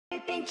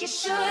think you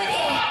should.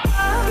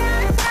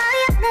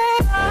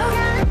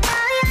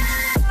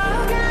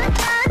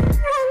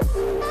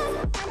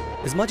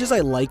 As much as I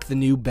like the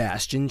new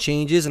Bastion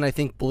changes, and I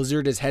think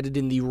Blizzard is headed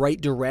in the right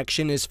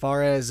direction as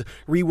far as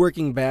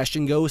reworking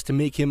Bastion goes to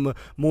make him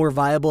more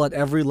viable at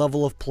every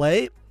level of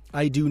play,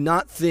 I do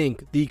not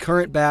think the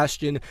current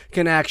Bastion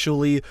can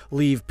actually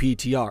leave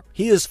PTR.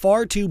 He is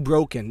far too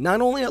broken, not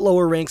only at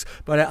lower ranks,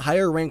 but at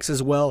higher ranks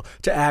as well,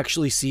 to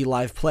actually see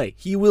live play.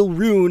 He will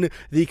ruin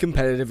the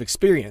competitive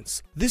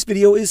experience. This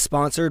video is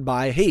sponsored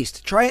by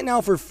Haste. Try it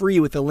now for free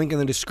with the link in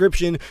the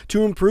description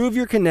to improve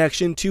your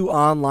connection to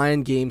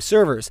online game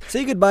servers.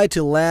 Say goodbye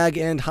to lag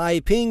and high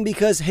ping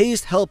because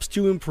Haste helps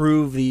to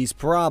improve these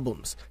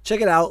problems.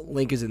 Check it out,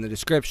 link is in the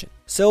description.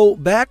 So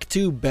back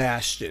to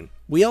Bastion.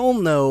 We all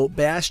know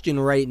Bastion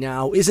right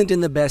now isn't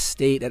in the best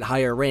state at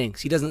higher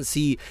ranks. He doesn't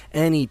see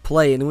any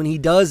play, and when he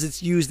does,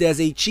 it's used as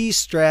a cheese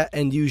strat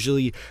and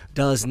usually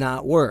does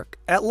not work.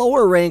 At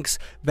lower ranks,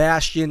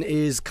 Bastion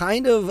is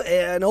kind of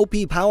an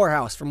OP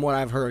powerhouse from what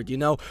I've heard, you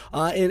know.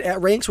 And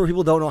at ranks where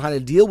people don't know how to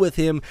deal with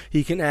him,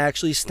 he can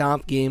actually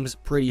stomp games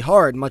pretty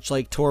hard, much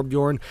like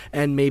Torbjorn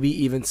and maybe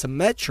even some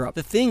Metra.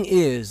 The thing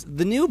is,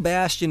 the new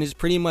Bastion is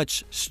pretty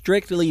much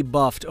strictly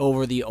buffed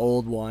over the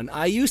old one.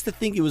 I used to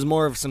think it was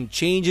more of some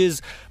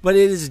changes, but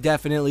it is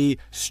definitely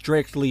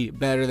strictly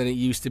better than it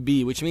used to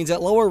be, which means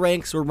at lower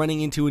ranks we're running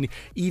into an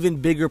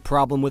even bigger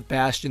problem with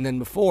Bastion than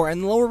before,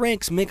 and the lower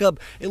ranks make up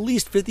at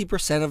least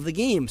 50% of the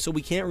game, so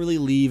we can't really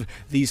leave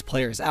these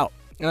players out.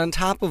 And on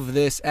top of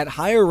this, at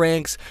higher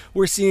ranks,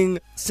 we're seeing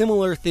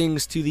similar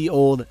things to the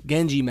old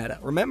Genji meta.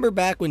 Remember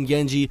back when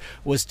Genji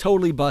was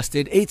totally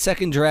busted,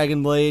 8-second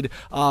Dragon Blade,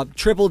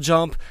 triple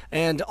jump,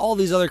 and all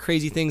these other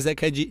crazy things that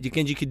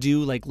Genji could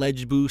do, like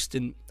ledge boost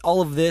and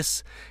all of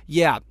this?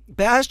 Yeah,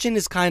 Bastion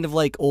is kind of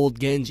like old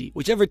Genji.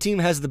 Whichever team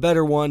has the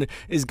better one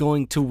is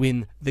going to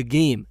win the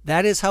game.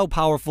 That is how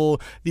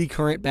powerful the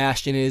current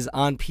Bastion is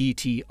on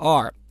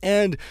PTR.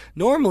 And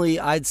normally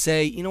I'd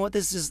say, you know what,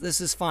 this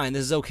is fine,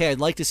 this is okay. I'd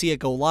like to see it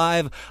go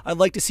live, I'd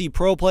like to see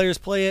pro players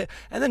play it,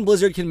 and then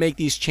Blizzard can make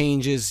these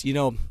changes, you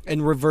know,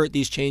 and revert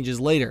these changes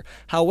later.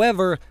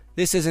 However,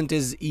 this isn't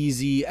as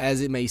easy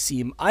as it may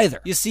seem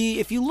either. You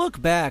see, if you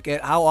look back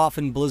at how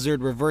often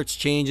Blizzard reverts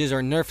changes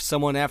or nerfs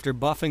someone after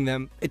buffing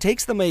them, it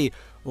takes them a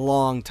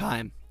long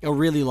time. A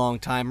really long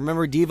time.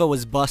 Remember, Diva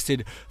was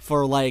busted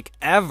for like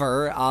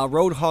ever.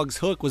 Roadhog's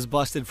hook was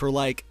busted for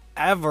like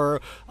ever.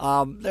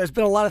 There's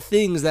been a lot of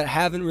things that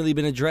haven't really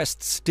been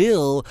addressed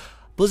still.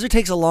 Blizzard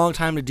takes a long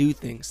time to do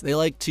things. They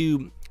like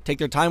to take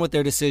their time with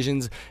their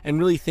decisions and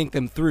really think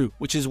them through,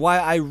 which is why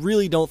I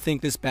really don't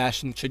think this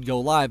Bastion should go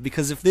live,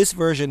 because if this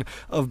version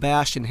of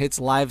Bastion hits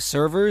live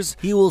servers,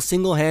 he will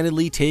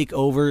single-handedly take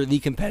over the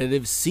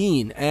competitive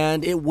scene,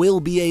 and it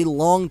will be a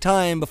long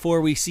time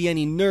before we see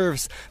any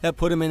nerfs that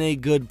put him in a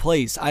good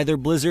place. Either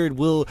Blizzard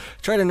will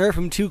try to nerf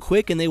him too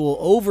quick and they will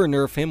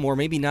over-nerf him, or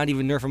maybe not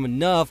even nerf him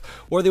enough,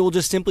 or they will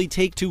just simply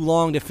take too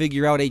long to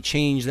figure out a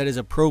change that is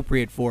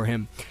appropriate for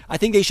him. I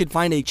think they should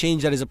find a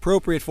change that is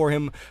appropriate for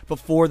him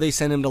before they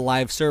send him to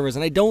live servers,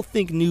 and I don't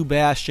think new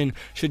Bastion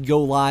should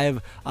go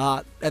live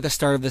at the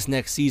start of this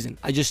next season.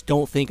 I just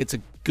don't think it's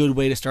a good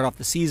way to start off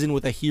the season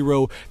with a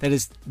hero that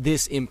is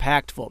this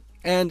impactful.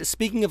 And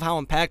speaking of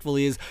how impactful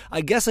he is,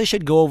 I guess I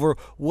should go over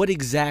what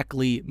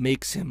exactly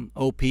makes him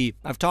OP.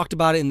 I've talked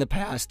about it in the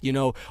past, you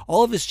know,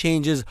 all of his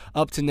changes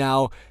up to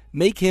now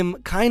make him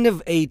kind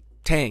of a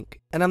tank.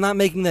 And I'm not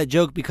making that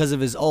joke because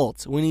of his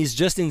ult. When he's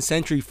just in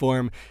sentry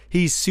form,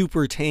 he's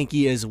super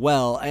tanky as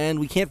well,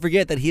 and we can't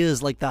forget that he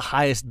is like the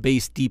highest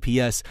base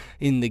DPS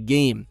in the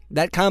game.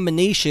 That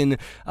combination,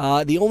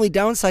 the only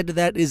downside to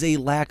that is a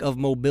lack of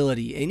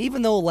mobility, and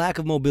even though a lack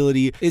of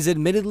mobility is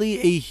admittedly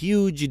a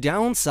huge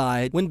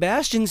downside, when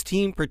Bastion's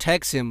team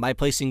protects him by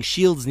placing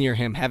shields near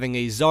him, having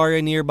a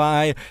Zarya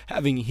nearby,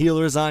 having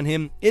healers on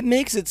him, it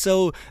makes it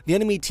so the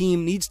enemy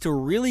team needs to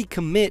really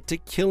commit to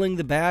killing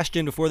the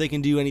Bastion before they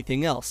can do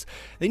anything else.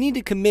 They need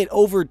to commit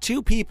over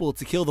 2 people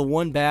to kill the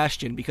one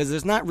Bastion, because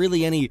there's not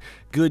really any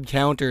good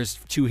counters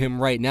to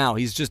him right now.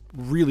 He's just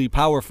really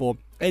powerful.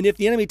 And if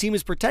the enemy team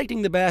is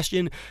protecting the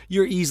Bastion,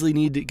 you're easily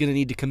going to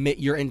need to commit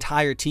your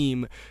entire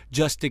team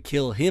just to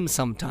kill him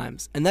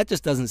sometimes. And that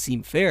just doesn't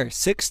seem fair.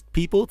 6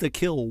 people to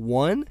kill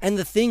 1? And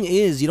the thing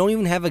is, you don't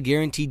even have a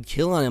guaranteed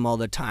kill on him all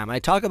the time. I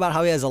talk about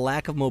how he has a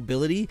lack of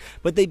mobility,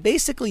 but they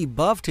basically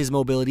buffed his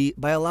mobility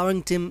by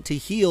allowing him to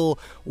heal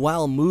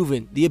while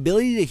moving. The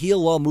ability to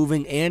heal while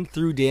moving and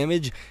through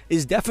damage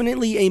is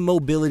definitely a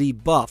mobility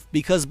buff,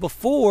 because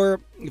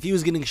before, if he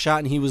was getting shot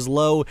and he was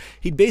low,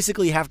 he'd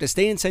basically have to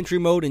stay in sentry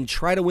mode and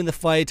try to win the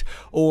fight,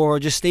 or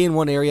just stay in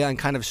one area and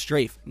kind of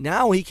strafe.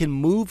 Now he can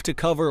move to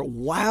cover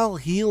while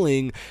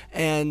healing,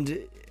 and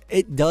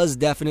it does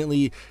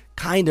definitely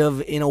kind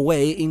of, in a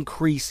way,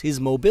 increase his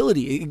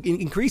mobility. It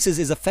increases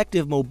his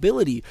effective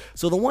mobility.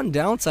 So the one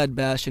downside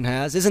Bastion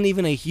has isn't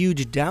even a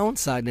huge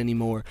downside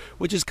anymore,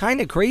 which is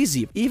kind of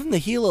crazy. Even the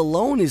heal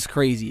alone is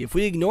crazy. If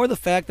we ignore the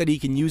fact that he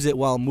can use it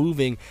while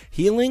moving,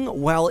 healing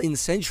while in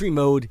sentry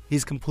mode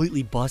is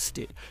completely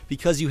busted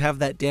because you have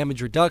that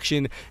damage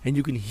reduction and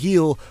you can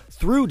heal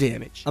through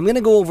damage. I'm going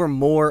to go over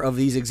more of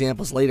these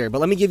examples later,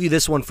 but let me give you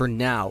this one for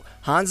now.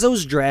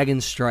 Hanzo's Dragon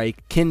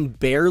Strike can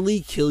barely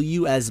kill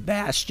you as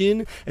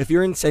Bastion if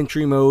you're in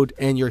sentry mode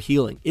and you're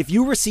healing. If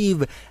you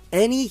receive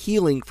any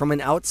healing from an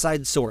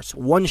outside source,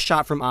 one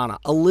shot from Ana,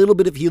 a little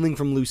bit of healing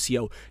from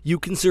Lucio, you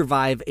can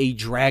survive a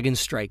Dragon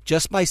Strike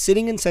just by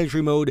sitting in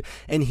sentry mode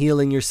and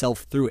healing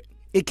yourself through it.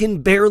 It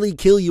can barely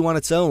kill you on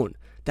its own.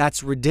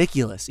 That's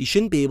ridiculous. You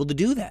shouldn't be able to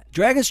do that.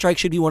 Dragon Strike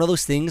should be one of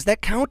those things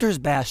that counters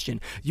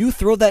Bastion. You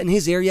throw that in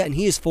his area and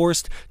he is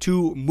forced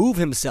to move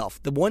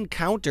himself. The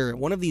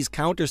one of these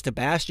counters to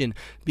Bastion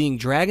being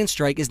Dragon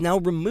Strike is now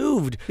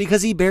removed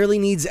because he barely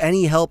needs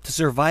any help to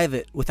survive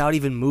it without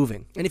even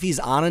moving. And if he's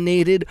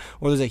onated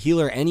or there's a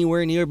healer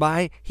anywhere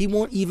nearby, he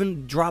won't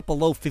even drop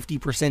below 50%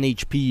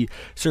 HP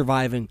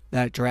surviving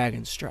that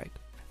Dragon Strike.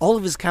 All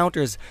of his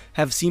counters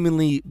have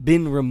seemingly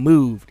been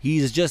removed.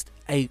 He's just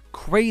a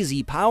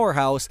crazy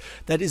powerhouse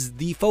that is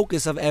the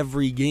focus of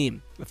every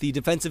game. If the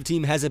defensive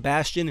team has a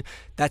Bastion,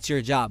 that's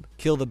your job.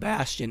 Kill the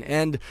Bastion.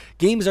 And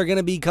games are going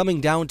to be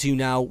coming down to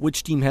now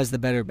which team has the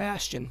better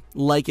Bastion,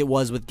 like it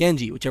was with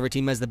Genji. Whichever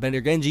team has the better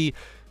Genji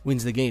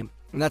wins the game.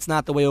 And that's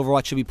not the way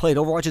Overwatch should be played.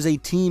 Overwatch is a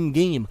team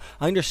game.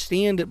 I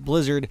understand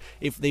Blizzard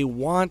if they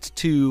want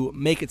to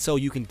make it so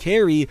you can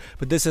carry,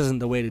 but this isn't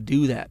the way to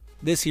do that.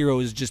 This hero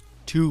is just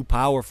too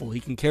powerful. He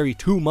can carry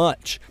too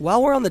much.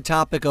 While we're on the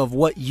topic of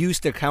what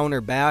used to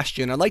counter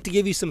Bastion, I'd like to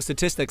give you some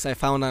statistics I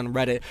found on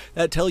Reddit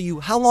that tell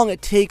you how long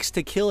it takes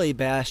to kill a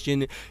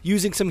Bastion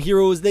using some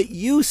heroes that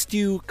used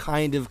to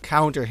kind of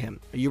counter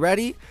him. Are you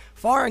ready?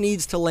 Pharah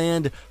needs to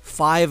land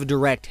 5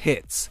 direct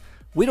hits.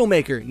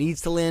 Widowmaker needs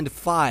to land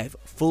 5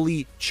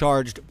 fully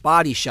charged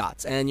body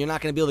shots, and you're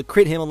not going to be able to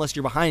crit him unless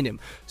you're behind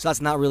him, so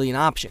that's not really an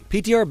option.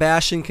 PTR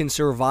Bastion can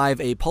survive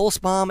a pulse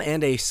bomb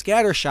and a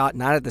scatter shot,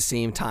 not at the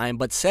same time,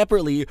 but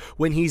separately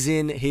when he's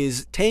in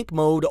his tank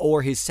mode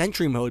or his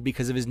sentry mode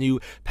because of his new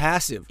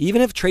passive. Even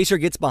if Tracer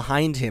gets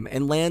behind him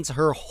and lands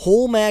her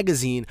whole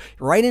magazine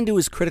right into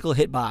his critical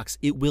hitbox,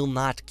 it will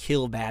not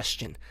kill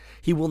Bastion.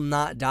 He will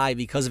not die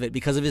because of it,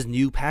 because of his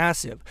new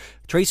passive.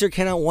 Tracer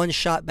cannot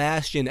one-shot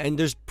Bastion, and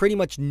there's pretty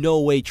much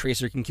no way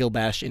Tracer can kill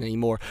Bastion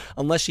anymore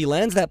unless she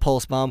lands that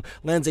pulse bomb,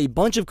 lands a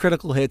bunch of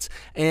critical hits,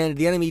 and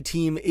the enemy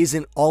team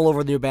isn't all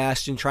over their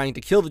Bastion trying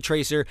to kill the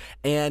Tracer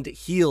and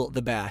heal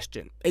the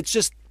Bastion. It's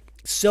just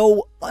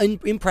so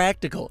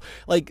impractical.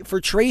 Like, for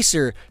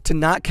Tracer to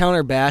not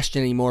counter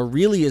Bastion anymore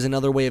really is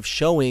another way of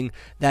showing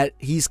that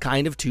he's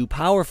kind of too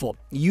powerful.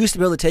 You used to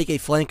be able to take a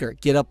flanker,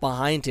 get up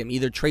behind him,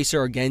 either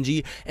Tracer or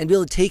Genji, and be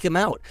able to take him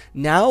out.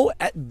 Now,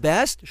 at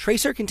best,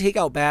 Tracer can take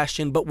out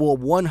Bastion, but will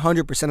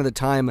 100% of the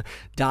time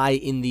die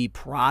in the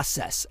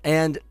process.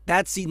 And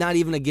that's not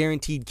even a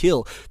guaranteed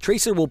kill.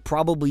 Tracer will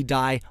probably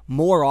die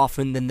more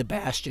often than the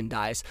Bastion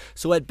dies.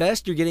 So at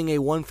best, you're getting a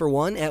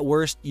 1-for-1. At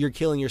worst, you're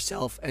killing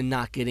yourself and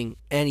not getting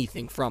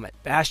anything from it.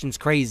 Bastion's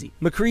crazy.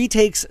 McCree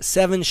takes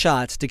 7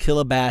 shots to kill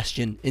a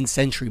Bastion in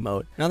sentry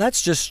mode. Now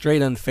that's just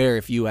straight unfair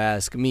if you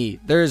ask me.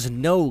 There's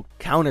no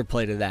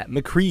counterplay to that.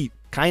 McCree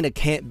kind of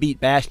can't beat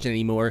Bastion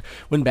anymore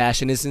when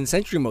Bastion is in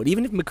sentry mode.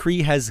 Even if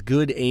McCree has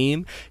good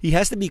aim, he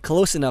has to be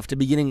close enough to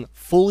be getting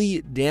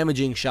fully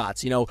damaging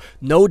shots. You know,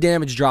 no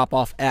damage drop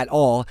off at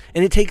all,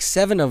 and it takes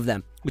 7 of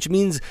them. Which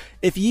means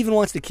if he even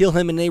wants to kill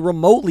him in a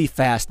remotely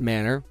fast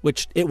manner,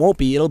 which it won't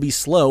be, it'll be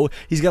slow,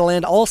 he's going to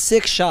land all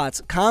 6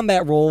 shots,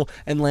 combat roll,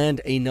 and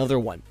land another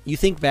one. You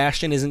think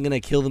Bastion isn't going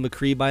to kill the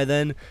McCree by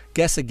then?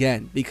 Guess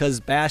again, because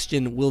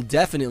Bastion will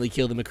definitely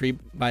kill the McCree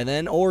by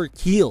then, or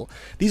heal.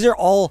 These are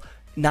all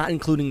not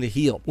including the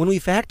heal. When we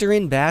factor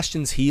in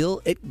Bastion's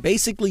heal, it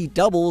basically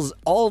doubles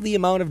all the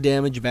amount of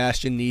damage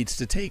Bastion needs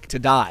to take to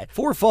die.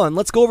 For fun,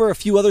 let's go over a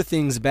few other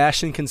things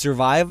Bastion can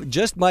survive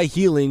just by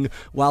healing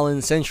while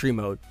in sentry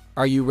mode.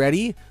 Are you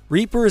ready?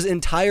 Reaper's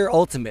entire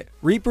ultimate.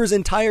 Reaper's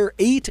entire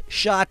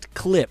 8-shot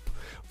clip.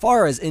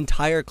 Pharah's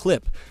entire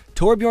clip.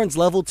 Torbjorn's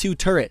level 2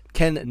 turret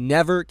can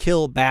never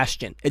kill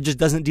Bastion. It just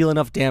doesn't deal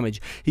enough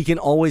damage. He can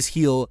always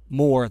heal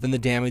more than the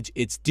damage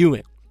it's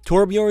doing.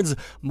 Torbjorn's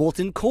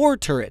Molten Core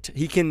turret.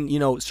 He can,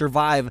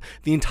 survive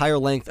the entire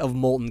length of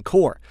Molten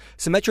Core.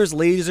 Symmetra's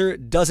laser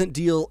doesn't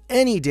deal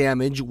any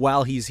damage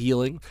while he's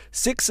healing.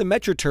 6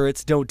 Symmetra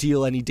turrets don't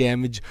deal any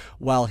damage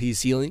while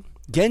he's healing.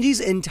 Genji's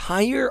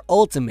entire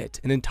ultimate,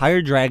 an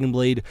entire Dragon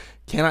Blade,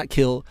 cannot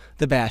kill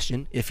the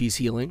Bastion if he's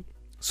healing.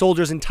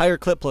 Soldier's entire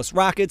clip plus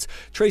rockets,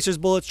 Tracer's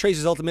bullets,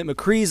 Tracer's ultimate,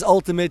 McCree's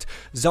ultimate,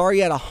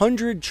 Zarya at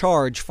 100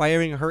 charge,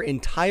 firing her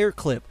entire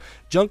clip.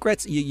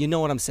 Junkrat's, you know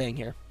what I'm saying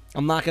here.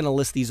 I'm not going to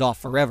list these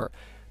off forever.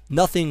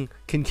 Nothing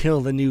can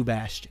kill the new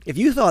Bastion. If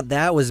you thought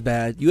that was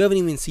bad, you haven't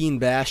even seen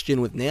Bastion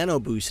with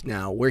Nano Boost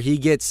now, where he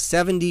gets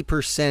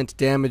 70%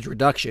 damage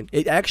reduction.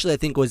 It actually, I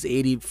think, was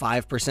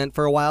 85%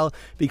 for a while,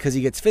 because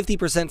he gets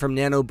 50% from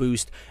Nano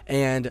Boost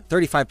and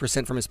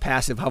 35% from his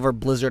passive. However,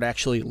 Blizzard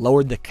actually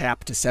lowered the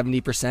cap to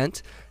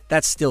 70%.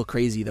 That's still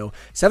crazy, though.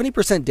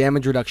 70%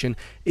 damage reduction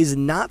is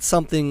not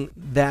something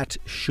that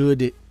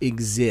should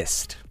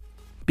exist,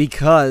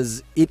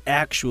 because it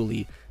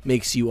actually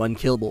makes you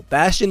unkillable.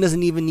 Bastion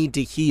doesn't even need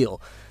to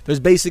heal. There's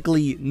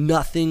basically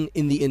nothing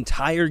in the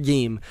entire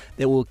game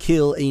that will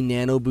kill a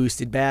nano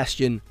boosted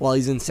Bastion while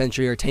he's in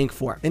Sentry or Tank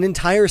form. An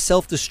entire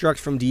self-destruct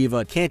from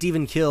D.Va can't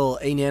even kill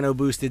a nano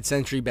boosted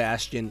Sentry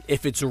Bastion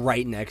if it's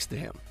right next to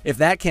him. If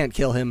that can't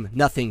kill him,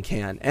 nothing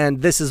can.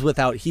 And this is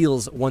without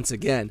heals once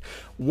again.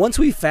 Once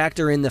we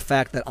factor in the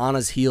fact that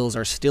Ana's heals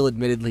are still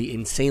admittedly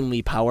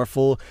insanely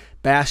powerful,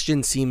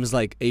 Bastion seems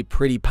like a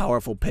pretty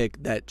powerful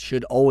pick that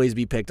should always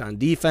be picked on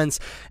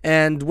defense.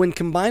 And when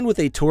combined with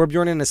a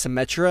Torbjorn and a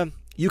Symmetra,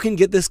 you can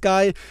get this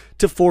guy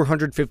to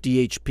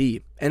 450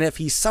 HP. And if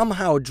he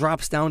somehow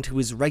drops down to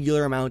his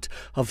regular amount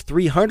of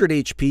 300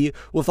 HP,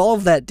 with all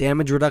of that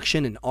damage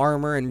reduction and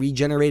armor and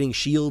regenerating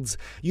shields,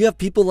 you have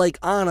people like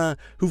Ana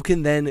who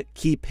can then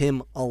keep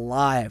him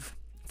alive.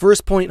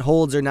 First point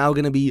holds are now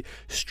going to be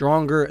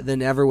stronger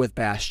than ever with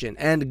Bastion.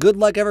 And good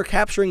luck ever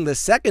capturing the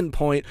second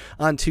point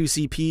on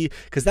 2CP,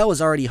 because that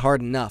was already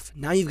hard enough.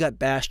 Now you've got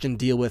Bastion to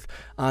deal with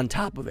on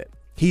top of it.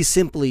 He's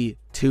simply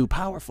too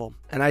powerful,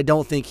 and I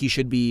don't think he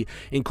should be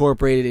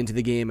incorporated into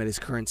the game at his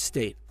current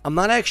state. I'm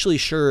not actually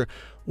sure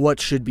what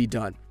should be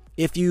done.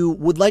 If you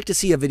would like to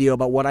see a video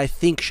about what I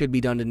think should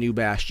be done to new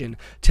Bastion,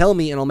 tell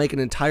me and I'll make an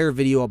entire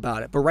video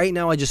about it. But right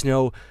now I just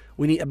know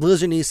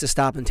Blizzard needs to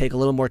stop and take a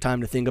little more time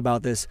to think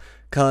about this,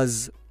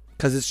 because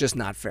it's just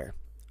not fair.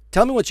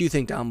 Tell me what you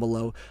think down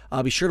below.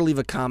 Be sure to leave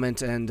a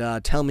comment,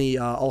 and tell me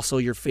also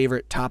your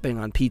favorite topping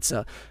on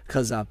pizza,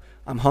 because I'm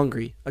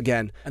hungry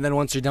again. And then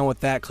once you're done with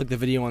that, click the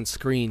video on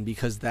screen,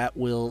 because that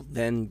will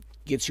then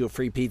get you a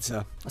free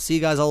pizza. I'll see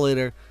you guys all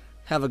later.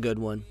 Have a good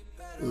one.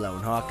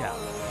 Lone Hawk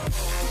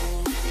out.